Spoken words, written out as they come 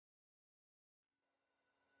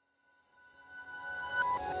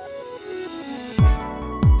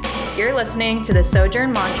You're listening to the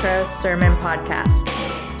Sojourn Montrose Sermon Podcast.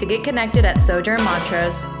 To get connected at Sojourn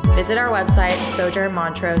Montrose, visit our website,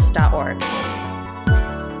 sojournmontrose.org.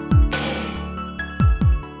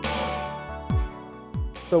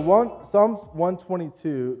 So Psalms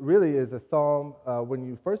 122 really is a psalm, when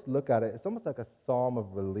you first look at it, it's almost like a psalm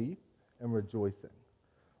of relief and rejoicing.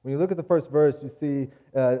 When you look at the first verse, you see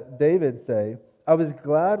David say, "I was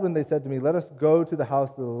glad when they said to me, 'Let us go to the house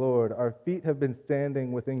of the Lord. Our feet have been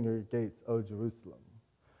standing within your gates, O Jerusalem.'"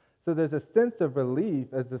 So there's a sense of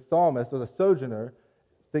relief as the psalmist or the sojourner,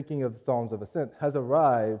 thinking of the Psalms of Ascent, has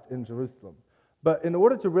arrived in Jerusalem. But in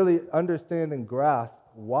order to really understand and grasp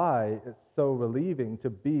why it's so relieving to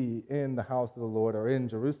be in the house of the Lord or in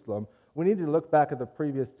Jerusalem, we need to look back at the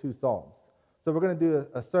previous two Psalms. So we're going to do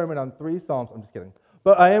a sermon on three Psalms. I'm just kidding.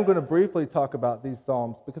 But I am going to briefly talk about these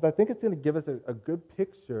Psalms because I think it's going to give us a good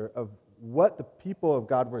picture of what the people of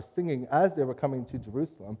God were singing as they were coming to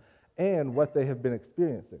Jerusalem and what they have been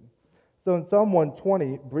experiencing. So in Psalm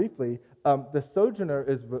 120, briefly, the sojourner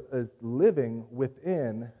is living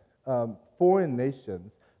within foreign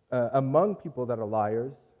nations, among people that are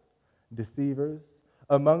liars, deceivers,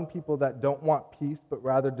 among people that don't want peace but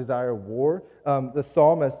rather desire war. The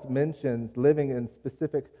psalmist mentions living in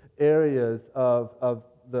specific areas of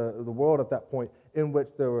the world at that point in which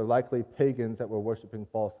there were likely pagans that were worshiping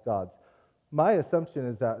false gods. My assumption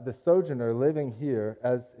is that the sojourner living here,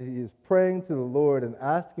 as he is praying to the Lord and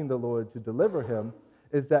asking the Lord to deliver him,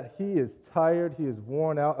 is that he is tired, he is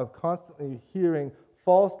worn out of constantly hearing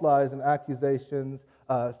false lies and accusations,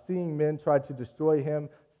 seeing men try to destroy him,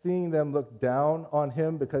 seeing them look down on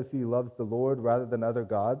him because he loves the Lord rather than other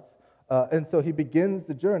gods. And so he begins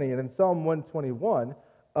the journey. And in Psalm 121,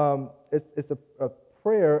 it's a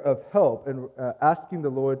prayer of help and asking the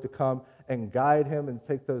Lord to come and guide him and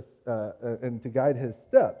take those and to guide his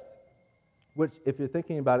steps. Which, if you're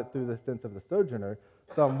thinking about it through the sense of the sojourner,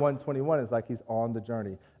 Psalm 121 is like he's on the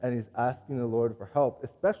journey and he's asking the Lord for help,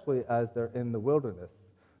 especially as they're in the wilderness.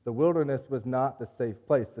 The wilderness was not the safe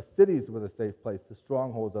place. The cities were the safe place, the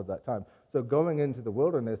strongholds of that time. So going into the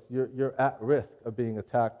wilderness, you're at risk of being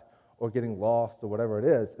attacked or getting lost or whatever it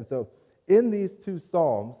is. And so in these two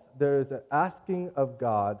Psalms, there is an asking of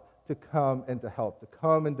God to come and to help, to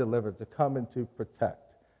come and deliver, to come and to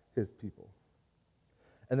protect his people.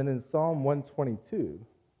 And then in Psalm 122,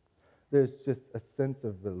 there's just a sense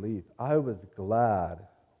of relief. I was glad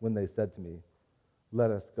when they said to me,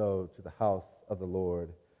 "Let us go to the house of the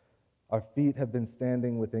Lord. Our feet have been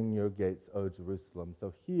standing within your gates, O Jerusalem."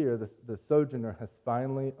 So here, the sojourner has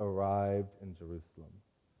finally arrived in Jerusalem.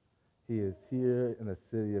 He is here in the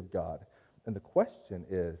city of God. And the question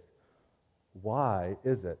is, why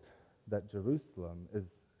is it that Jerusalem is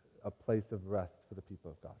a place of rest for the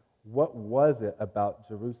people of God? What was it about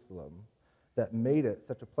Jerusalem that made it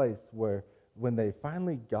such a place where when they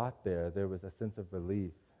finally got there, there was a sense of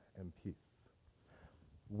relief and peace?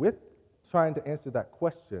 With trying to answer that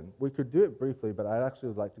question, we could do it briefly, but I actually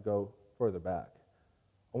would like to go further back.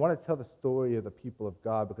 I want to tell the story of the people of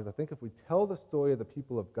God because I think if we tell the story of the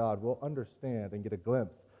people of God, we'll understand and get a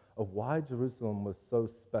glimpse of why Jerusalem was so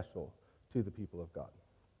special to the people of God.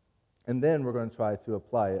 And then we're going to try to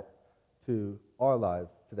apply it to our lives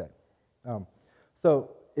today. So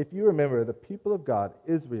if you remember, the people of God,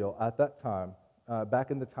 Israel, at that time,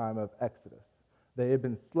 back in the time of Exodus, they had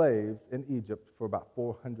been slaves in Egypt for about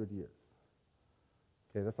 400 years.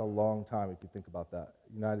 Okay, that's a long time if you think about that.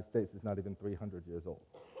 The United States is not even 300 years old.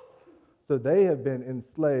 So they have been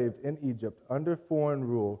enslaved in Egypt under foreign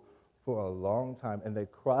rule for a long time, and they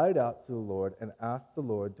cried out to the Lord and asked the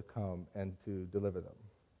Lord to come and to deliver them.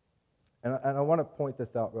 And I want to point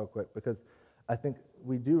this out real quick because I think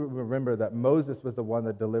we do remember that Moses was the one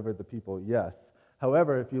that delivered the people, yes.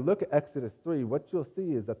 However, if you look at Exodus 3, what you'll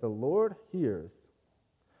see is that the Lord hears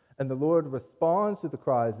and the Lord responds to the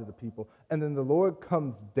cries of the people, and then the Lord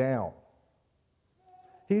comes down.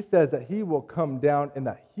 He says that he will come down and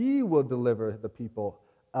that he will deliver the people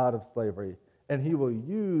out of slavery, and he will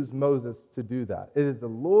use Moses to do that. It is the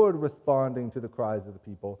Lord responding to the cries of the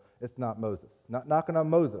people. It's not Moses. Not knocking on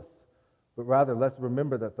Moses, but rather let's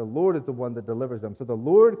remember that the Lord is the one that delivers them. So the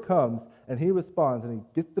Lord comes and he responds and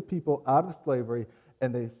he gets the people out of slavery,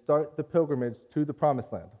 and they start the pilgrimage to the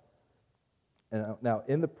promised land. And now,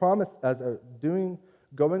 in the promise, as they're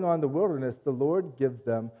going on the wilderness, the Lord gives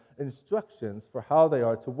them instructions for how they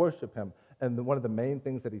are to worship him. And one of the main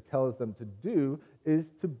things that he tells them to do is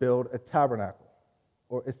to build a tabernacle,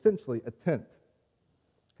 or essentially a tent.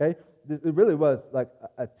 Okay? It really was like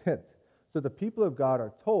a tent. So the people of God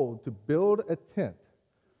are told to build a tent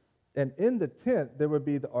And in the tent, there would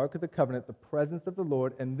be the Ark of the Covenant, the presence of the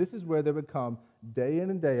Lord, and this is where they would come day in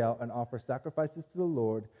and day out and offer sacrifices to the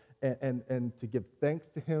Lord and to give thanks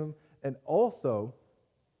to Him. And also,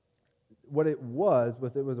 what it was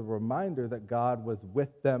it was a reminder that God was with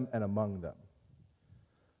them and among them.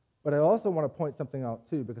 But I also want to point something out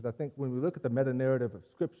too, because I think when we look at the meta-narrative of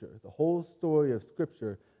Scripture, the whole story of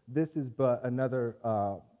Scripture, this is but another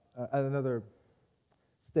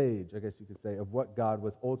stage, I guess you could say, of what God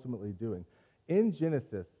was ultimately doing. In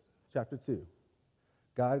Genesis chapter 2,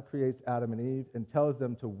 God creates Adam and Eve and tells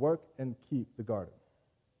them to work and keep the garden.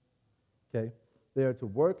 Okay? They are to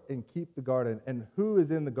work and keep the garden. And who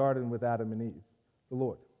is in the garden with Adam and Eve? The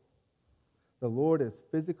Lord. The Lord is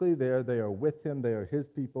physically there. They are with Him. They are His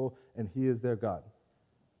people, and He is their God.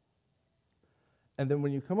 And then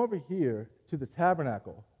when you come over here to the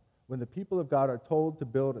tabernacle, when the people of God are told to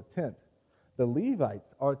build a tent, the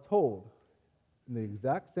Levites are told, in the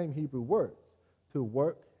exact same Hebrew words, to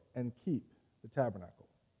work and keep the tabernacle.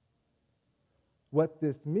 What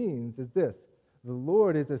this means is this: the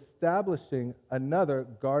Lord is establishing another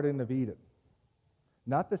Garden of Eden.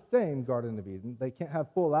 Not the same Garden of Eden. They can't have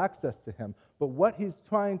full access to Him. But what He's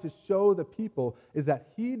trying to show the people is that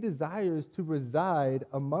He desires to reside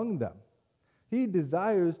among them. He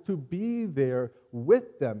desires to be there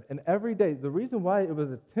with them. And every day, the reason why it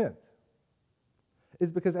was a tent is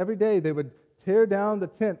because every day they would tear down the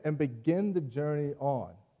tent and begin the journey on.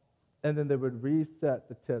 And then they would reset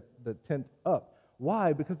the tent up.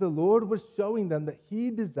 Why? Because the Lord was showing them that He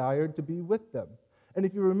desired to be with them. And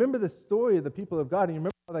if you remember the story of the people of God, and you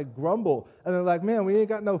remember how they grumble, and they're like, man, we ain't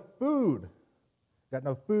got no food. Got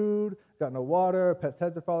no food, got no water, pets'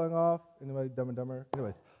 heads are falling off. Anybody Dumb and Dumber?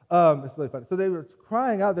 Anyways, it's really funny. So they were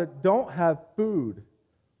crying out that don't have food.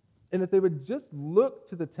 And if they would just look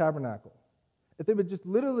to the tabernacle, if they would just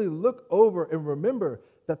literally look over and remember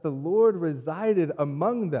that the Lord resided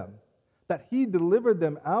among them, that He delivered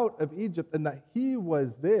them out of Egypt, and that He was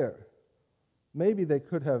there, maybe they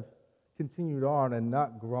could have continued on and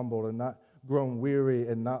not grumbled and not grown weary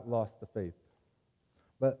and not lost the faith.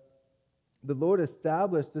 But the Lord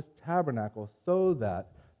established this tabernacle so that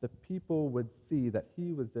the people would see that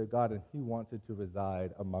He was their God and He wanted to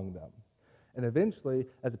reside among them. And eventually,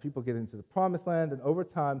 as the people get into the promised land, and over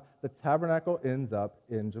time, the tabernacle ends up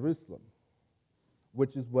in Jerusalem,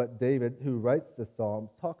 which is what David, who writes the Psalms,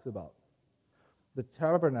 talks about. The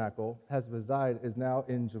tabernacle is now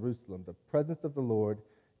in Jerusalem. The presence of the Lord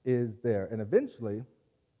is there. And eventually,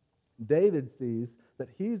 David sees that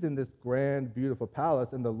he's in this grand, beautiful palace,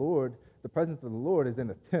 and the presence of the Lord is in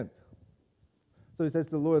a tent. So he says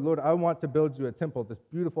to the Lord, Lord, I want to build you a temple, this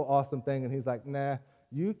beautiful, awesome thing. And He's like, nah,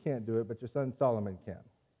 you can't do it, but your son Solomon can.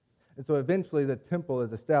 And so eventually the temple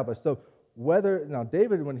is established. So now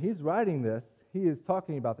David, when he's writing this, he is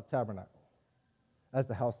talking about the tabernacle as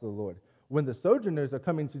the house of the Lord. When the sojourners are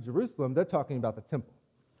coming to Jerusalem, they're talking about the temple.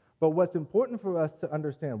 But what's important for us to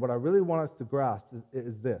understand, what I really want us to grasp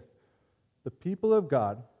is this. The people of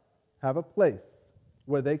God have a place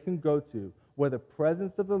where they can go to, where the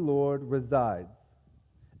presence of the Lord resides,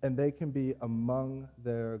 and they can be among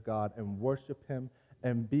their God and worship Him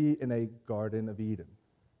and be in a Garden of Eden.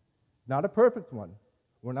 Not a perfect one.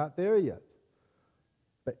 We're not there yet.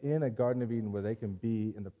 But in a Garden of Eden where they can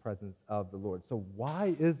be in the presence of the Lord. So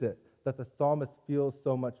why is it that the psalmist feels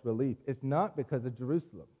so much relief? It's not because of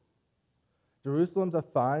Jerusalem. Jerusalem's a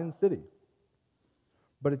fine city.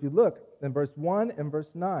 But if you look in verse 1 and verse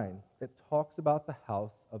 9, it talks about the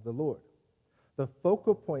house of the Lord. The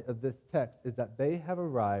focal point of this text is that they have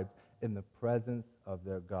arrived in the presence of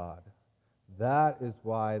their God. That is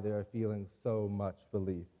why they are feeling so much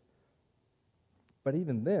relief. But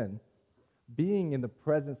even then, being in the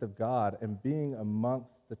presence of God and being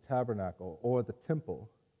amongst the tabernacle or the temple,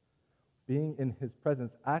 being in His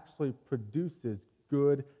presence actually produces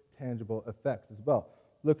good, tangible effects as well.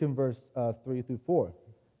 Look in verse 3 through 4.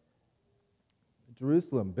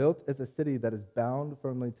 Jerusalem, built as a city that is bound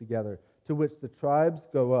firmly together, to which the tribes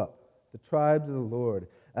go up, the tribes of the Lord,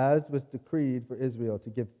 as was decreed for Israel, to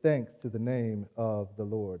give thanks to the name of the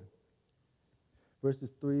Lord. Verses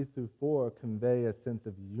 3 through 4 convey a sense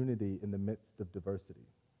of unity in the midst of diversity.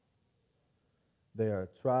 They are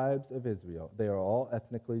tribes of Israel. They are all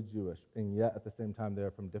ethnically Jewish, and yet at the same time they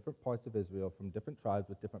are from different parts of Israel, from different tribes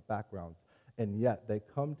with different backgrounds, and yet they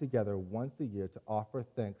come together once a year to offer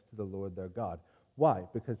thanks to the Lord their God. Why?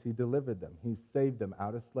 Because He delivered them. He saved them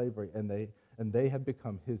out of slavery, and they have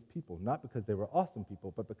become His people, not because they were awesome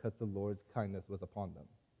people, but because the Lord's kindness was upon them.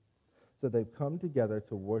 So they've come together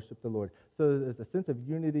to worship the Lord. So there's a sense of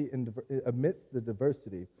unity amidst the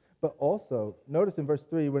diversity, But also, notice in verse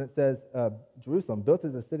 3 when it says, Jerusalem, built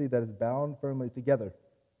as a city that is bound firmly together.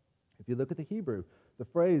 If you look at the Hebrew, the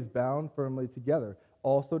phrase bound firmly together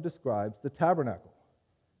also describes the tabernacle.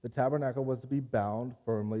 The tabernacle was to be bound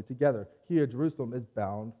firmly together. Here, Jerusalem is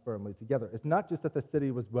bound firmly together. It's not just that the city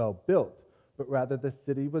was well built, but rather the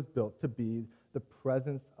city was built to be the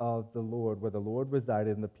presence of the Lord, where the Lord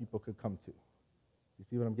resided and the people could come to. You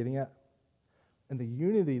see what I'm getting at? And the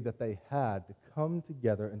unity that they had to come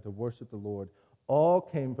together and to worship the Lord all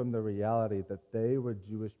came from the reality that they were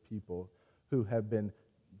Jewish people who had been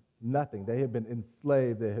nothing. They had been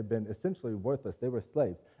enslaved. They had been essentially worthless. They were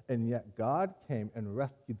slaves. And yet God came and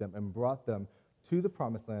rescued them and brought them to the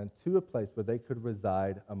promised land, to a place where they could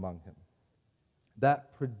reside among him.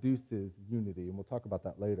 That produces unity, and we'll talk about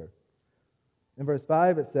that later. In verse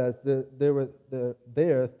 5 it says,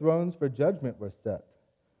 there thrones for judgment were set.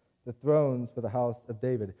 The thrones for the house of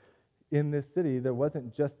David. In this city, there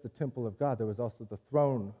wasn't just the temple of God, there was also the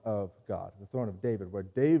throne of God, the throne of David, where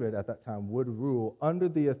David at that time would rule under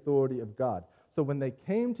the authority of God. So when they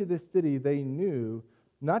came to this city, they knew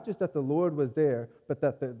not just that the Lord was there, but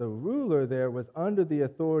that the ruler there was under the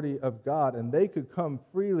authority of God, and they could come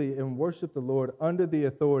freely and worship the Lord under the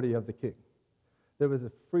authority of the king. There was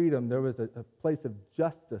a freedom, there was a place of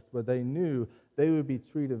justice where they knew they would be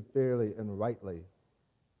treated fairly and rightly.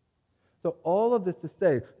 So all of this to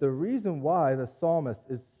say, the reason why the psalmist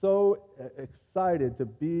is so excited to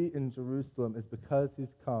be in Jerusalem is because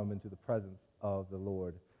he's come into the presence of the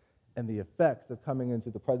Lord. And the effects of coming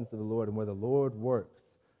into the presence of the Lord and where the Lord works,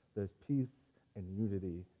 there's peace and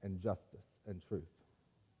unity and justice and truth.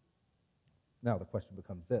 Now the question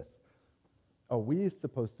becomes this. Are we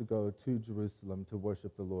supposed to go to Jerusalem to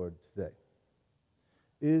worship the Lord today?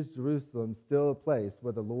 Is Jerusalem still a place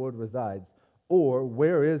where the Lord resides? Or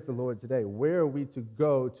where is the Lord today? Where are we to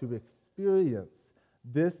go to experience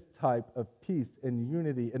this type of peace and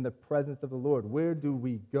unity in the presence of the Lord? Where do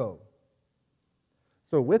we go?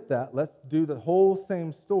 So with that, let's do the whole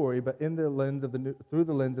same story, but through the lens of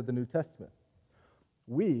the New Testament.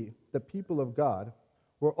 We, the people of God,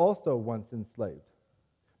 were also once enslaved.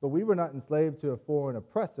 But we were not enslaved to a foreign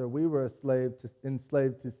oppressor. We were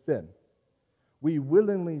enslaved to sin. We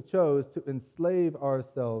willingly chose to enslave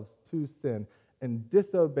ourselves to sin and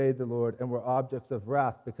disobeyed the Lord and were objects of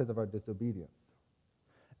wrath because of our disobedience.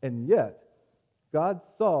 And yet, God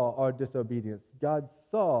saw our disobedience. God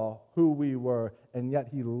saw who we were, and yet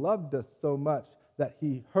he loved us so much that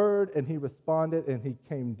he heard and he responded and he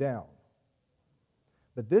came down.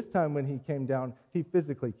 But this time when he came down, he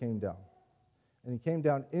physically came down. And he came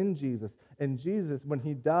down in Jesus. And Jesus, when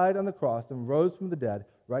he died on the cross and rose from the dead,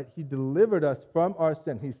 right, he delivered us from our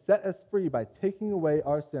sin. He set us free by taking away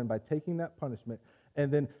our sin, by taking that punishment,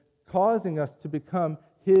 and then causing us to become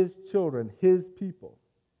his children, his people.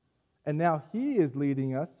 And now he is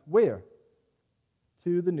leading us where?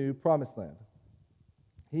 To the new promised land.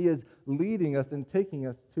 He is leading us and taking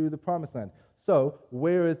us to the promised land. So,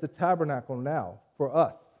 where is the tabernacle now for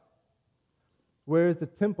us? Where is the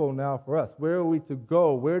temple now for us? Where are we to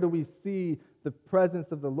go? Where do we see the presence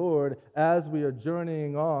of the Lord as we are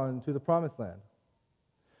journeying on to the promised land?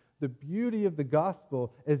 The beauty of the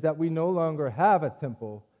gospel is that we no longer have a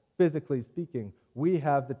temple, physically speaking. We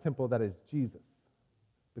have the temple that is Jesus.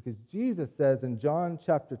 Because Jesus says in John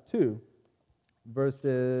chapter 2,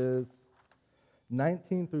 verses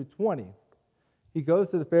 19 through 20, he goes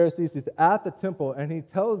to the Pharisees, he's at the temple, and he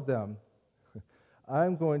tells them,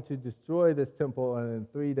 I'm going to destroy this temple and in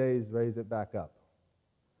 3 days raise it back up.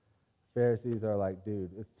 Pharisees are like,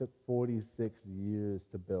 dude, it took 46 years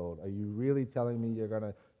to build. Are you really telling me you're going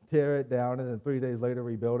to tear it down and then 3 days later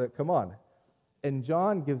rebuild it? Come on. And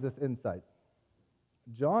John gives us insight.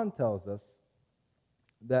 John tells us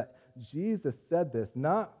that Jesus said this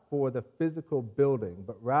not for the physical building,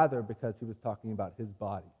 but rather because he was talking about his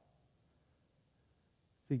body.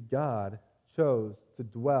 See, God chose to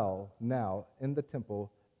dwell now in the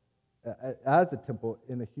temple, as a temple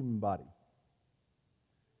in a human body.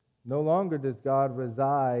 No longer does God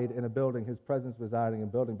reside in a building, his presence residing in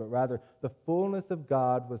a building, but rather the fullness of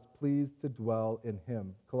God was pleased to dwell in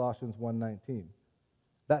him. Colossians 1:19.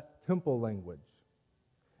 That's temple language.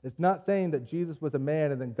 It's not saying that Jesus was a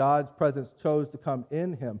man and then God's presence chose to come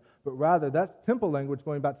in him, but rather that's temple language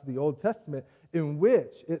going back to the Old Testament, in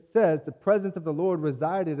which it says the presence of the Lord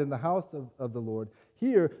resided in the house of the Lord.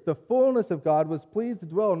 Here, the fullness of God was pleased to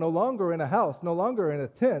dwell no longer in a house, no longer in a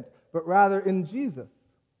tent, but rather in Jesus.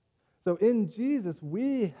 So in Jesus,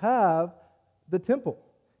 we have the temple.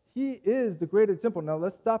 He is the greater temple. Now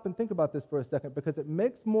let's stop and think about this for a second, because it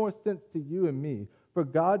makes more sense to you and me for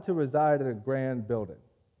God to reside in a grand building.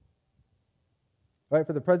 right?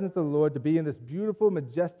 For the presence of the Lord to be in this beautiful,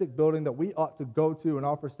 majestic building that we ought to go to and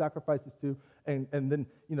offer sacrifices to, and then,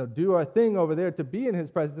 do our thing over there to be in his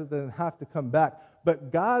presence and then have to come back.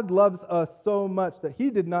 But God loves us so much that he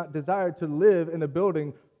did not desire to live in a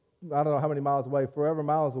building, I don't know how many miles away, forever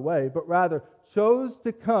miles away, but rather chose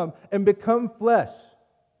to come and become flesh.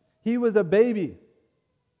 He was a baby.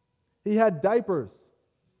 He had diapers.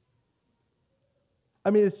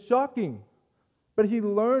 I mean, it's shocking. But he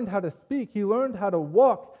learned how to speak. He learned how to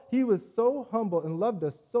walk. He was so humble and loved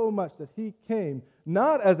us so much that he came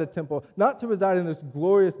not as a temple, not to reside in this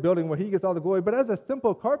glorious building where he gets all the glory, but as a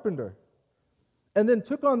simple carpenter. And then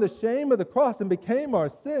took on the shame of the cross and became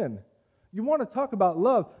our sin. You want to talk about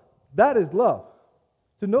love? That is love.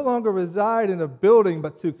 To no longer reside in a building,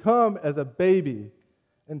 but to come as a baby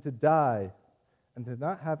and to die and to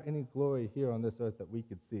not have any glory here on this earth that we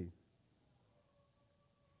could see.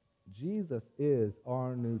 Jesus is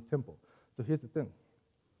our new temple. So here's the thing.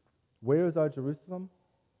 Where is our Jerusalem?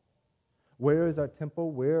 Where is our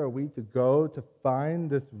temple? Where are we to go to find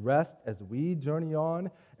this rest as we journey on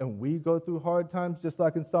and we go through hard times, just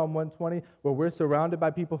like in Psalm 120, where we're surrounded by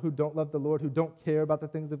people who don't love the Lord, who don't care about the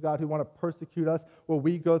things of God, who want to persecute us, where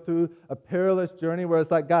we go through a perilous journey where it's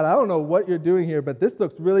like, God, I don't know what you're doing here, but this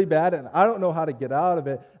looks really bad and I don't know how to get out of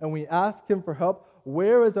it. And we ask him for help.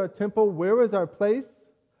 Where is our temple? Where is our place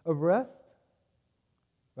of rest?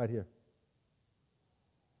 Right here.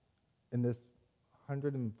 In this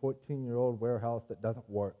 114-year-old warehouse that doesn't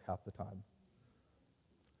work half the time.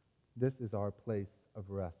 This is our place of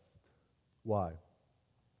rest. Why?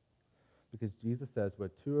 Because Jesus says,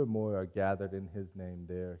 where two or more are gathered in his name,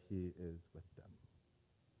 there he is with them.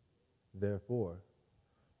 Therefore,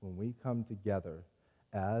 when we come together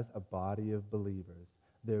as a body of believers,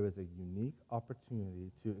 there is a unique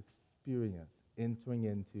opportunity to experience entering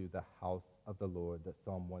into the house of the Lord that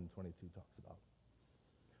Psalm 122 talks about.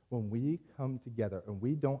 When we come together and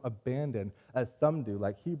we don't abandon, as some do,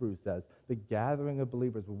 like Hebrews says, the gathering of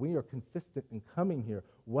believers, when we are consistent in coming here,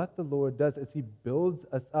 what the Lord does is he builds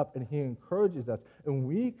us up and he encourages us, and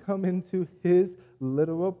we come into his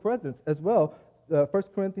literal presence as well. 1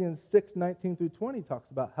 Corinthians 6:19 through 20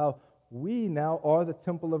 talks about how we now are the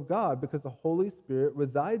temple of God because the Holy Spirit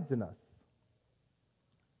resides in us.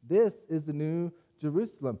 This is the new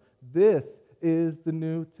Jerusalem. This is the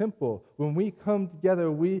new temple. When we come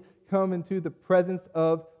together, we come into the presence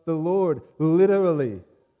of the Lord, literally.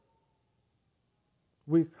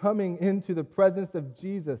 We're coming into the presence of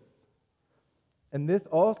Jesus. And this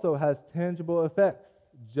also has tangible effects,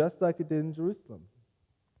 just like it did in Jerusalem.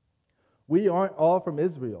 We aren't all from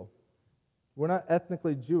Israel. We're not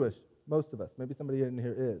ethnically Jewish, most of us. Maybe somebody in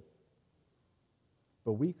here is.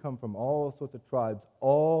 But we come from all sorts of tribes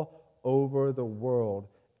all over the world.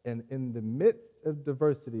 And in the midst of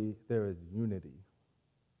diversity, there is unity.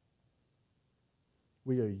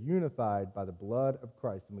 We are unified by the blood of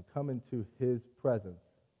Christ, and we come into his presence,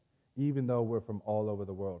 even though we're from all over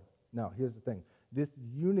the world. Now, here's the thing. This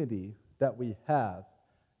unity that we have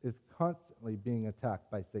is constantly being attacked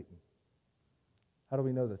by Satan. How do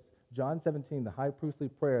we know this? John 17, the high priestly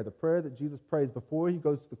prayer, the prayer that Jesus prays before he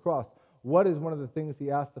goes to the cross. What is one of the things he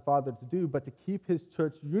asked the Father to do but to keep his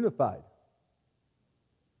church unified?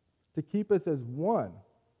 To keep us as one.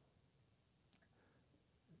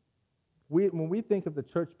 When we think of the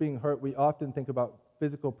church being hurt, we often think about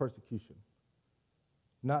physical persecution.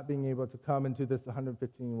 Not being able to come into this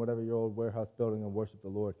 115 whatever-year-old warehouse building and worship the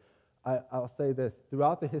Lord. I'll say this.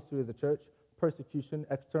 Throughout the history of the church, persecution,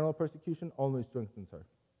 external persecution, only strengthens her.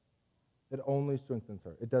 It only strengthens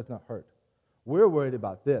her. It does not hurt. We're worried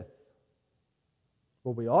about this.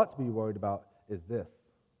 What we ought to be worried about is this.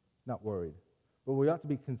 Not worried. What we ought to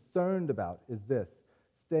be concerned about is this,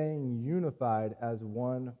 staying unified as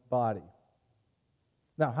one body.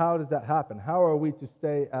 Now, how does that happen? How are we to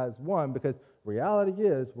stay as one? Because reality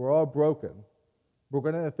is we're all broken. We're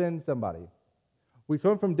going to offend somebody. We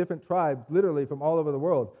come from different tribes, literally from all over the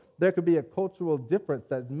world. There could be a cultural difference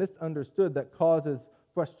that's misunderstood that causes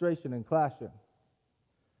frustration and clashing.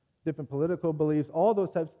 Different political beliefs, all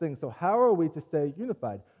those types of things. So how are we to stay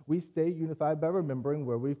unified? We stay unified by remembering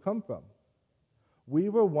where we've come from. We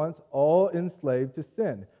were once all enslaved to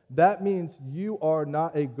sin. That means you are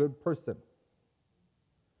not a good person.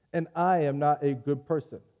 And I am not a good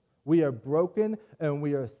person. We are broken and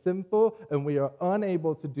we are sinful and we are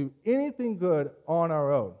unable to do anything good on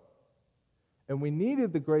our own. And we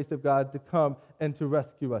needed the grace of God to come and to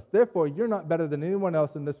rescue us. Therefore, you're not better than anyone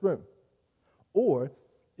else in this room. Or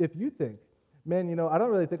if you think, man, I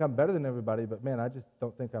don't really think I'm better than everybody, but man, I just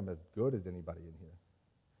don't think I'm as good as anybody in here.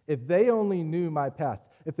 If they only knew my past,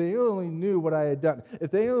 If they only knew what I had done,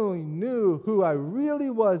 if they only knew who I really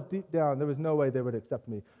was deep down, there was no way they would accept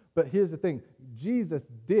me. But here's the thing, Jesus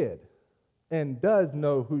did and does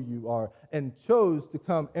know who you are and chose to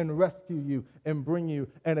come and rescue you and bring you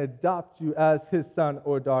and adopt you as his son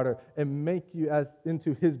or daughter and make you as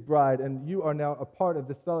into his bride, and you are now a part of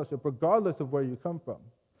this fellowship regardless of where you come from.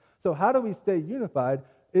 So how do we stay unified?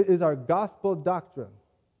 It is our gospel doctrine.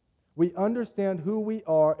 We understand who we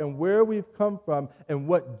are and where we've come from and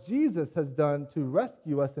what Jesus has done to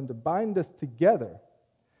rescue us and to bind us together.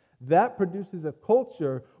 That produces a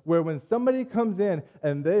culture where when somebody comes in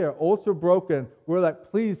and they are ultra broken, we're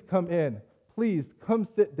like, please come in. Please come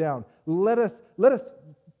sit down. Let us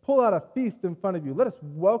pull out a feast in front of you. Let us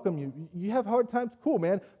welcome you. You have hard times? Cool,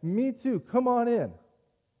 man. Me too. Come on in.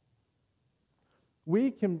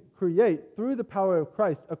 We can create, through the power of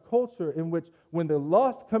Christ, a culture in which when the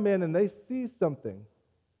lost come in and they see something,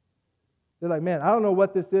 they're like, man, I don't know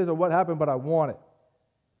what this is or what happened, but I want it.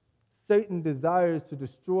 Satan desires to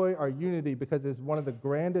destroy our unity because it's one of the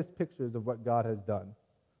grandest pictures of what God has done.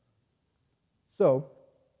 So,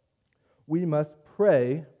 we must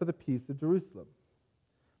pray for the peace of Jerusalem.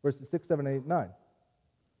 Verses 6, 7, 8, 9.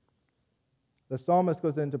 The psalmist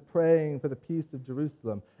goes into praying for the peace of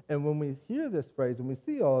Jerusalem. And when we hear this phrase and we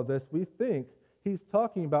see all of this, we think he's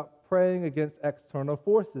talking about praying against external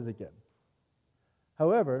forces again.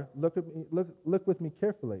 However, look with me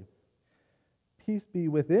carefully. Peace be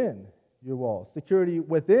within your walls, security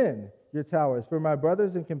within your towers. For my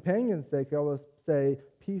brothers and companions' sake, I will say,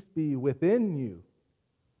 peace be within you.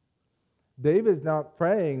 David's not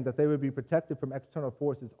praying that they would be protected from external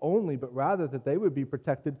forces only, but rather that they would be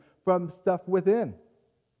protected from stuff within.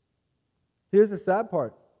 Here's the sad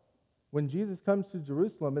part. When Jesus comes to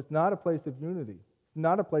Jerusalem, it's not a place of unity. It's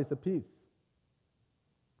not a place of peace.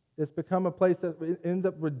 It's become a place that ends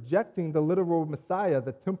up rejecting the literal Messiah,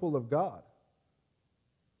 the temple of God.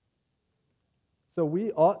 So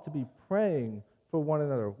we ought to be praying for one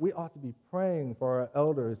another. We ought to be praying for our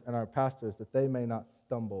elders and our pastors that they may not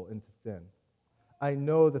stumble into sin. I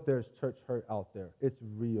know that there's church hurt out there. It's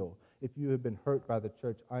real. If you have been hurt by the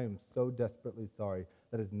church, I am so desperately sorry.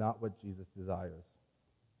 That is not what Jesus desires.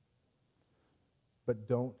 But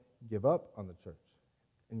don't give up on the church.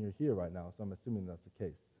 And you're here right now, so I'm assuming that's the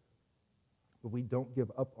case. But we don't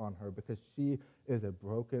give up on her because she is a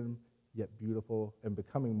broken yet beautiful and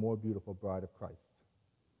becoming more beautiful bride of Christ.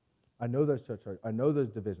 I know there's church hurt. I know there's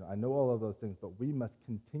division. I know all of those things, but we must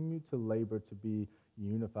continue to labor to be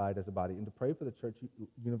unified as a body and to pray for the church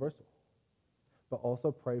universal. But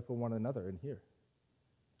also pray for one another in here.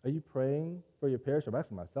 Are you praying for your parish? I'm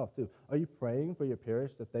asking myself too. Are you praying for your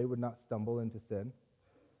parish that they would not stumble into sin?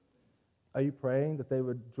 Are you praying that they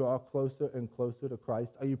would draw closer and closer to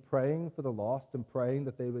Christ? Are you praying for the lost and praying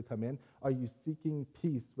that they would come in? Are you seeking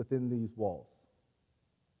peace within these walls?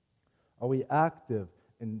 Are we active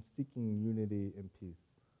in seeking unity and peace?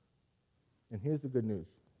 And here's the good news.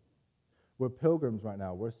 We're pilgrims right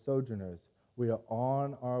now. We're sojourners. We are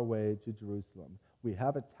on our way to Jerusalem. We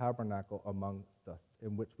have a tabernacle amongst us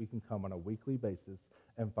in which we can come on a weekly basis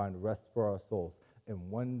and find rest for our souls. And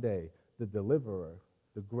one day, the deliverer,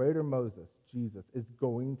 the greater Moses, Jesus, is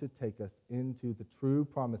going to take us into the true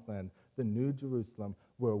promised land, the new Jerusalem,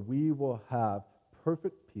 where we will have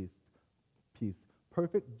perfect peace,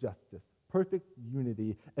 perfect justice, perfect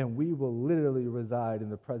unity, and we will literally reside in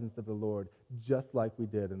the presence of the Lord just like we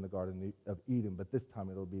did in the Garden of Eden, but this time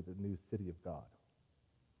it'll be the new city of God.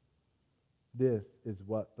 This is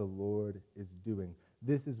what the Lord is doing.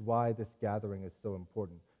 This is why this gathering is so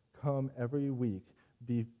important. Come every week,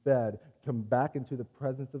 be fed, come back into the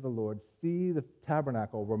presence of the Lord, see the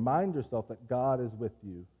tabernacle, remind yourself that God is with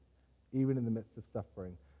you, even in the midst of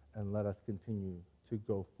suffering, and let us continue to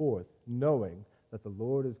go forth, knowing that the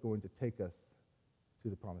Lord is going to take us to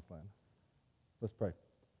the promised land. Let's pray.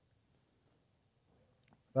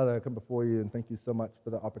 Father, I come before you and thank you so much for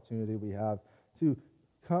the opportunity we have to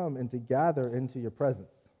come and to gather into your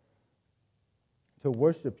presence, to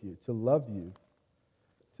worship you, to love you,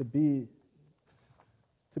 to be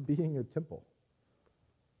in your temple.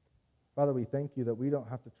 Father, we thank you that we don't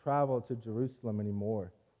have to travel to Jerusalem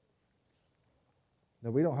anymore,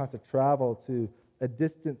 that we don't have to travel to a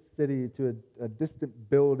distant city, to a distant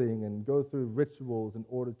building and go through rituals in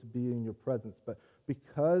order to be in your presence. But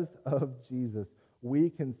because of Jesus,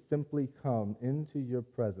 we can simply come into your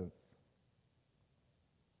presence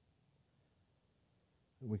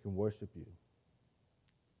and we can worship you.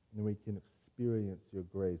 And we can experience your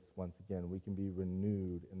grace once again. We can be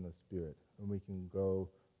renewed in the Spirit, and we can go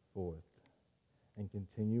forth and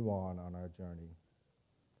continue on our journey.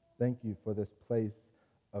 Thank you for this place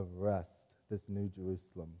of rest this new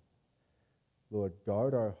Jerusalem. Lord,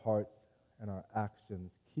 guard our hearts and our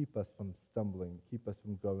actions. Keep us from stumbling. Keep us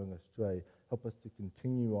from going astray. Help us to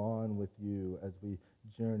continue on with you as we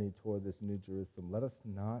journey toward this new Jerusalem. Let us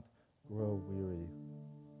not grow weary.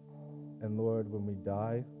 And Lord, when we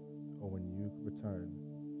die or when you return,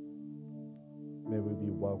 may we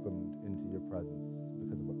be welcomed into your presence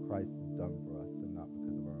because of what Christ has done for us and not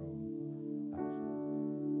because of our own actions.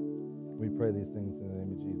 We pray these things in the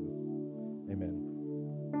name of Jesus. Amen.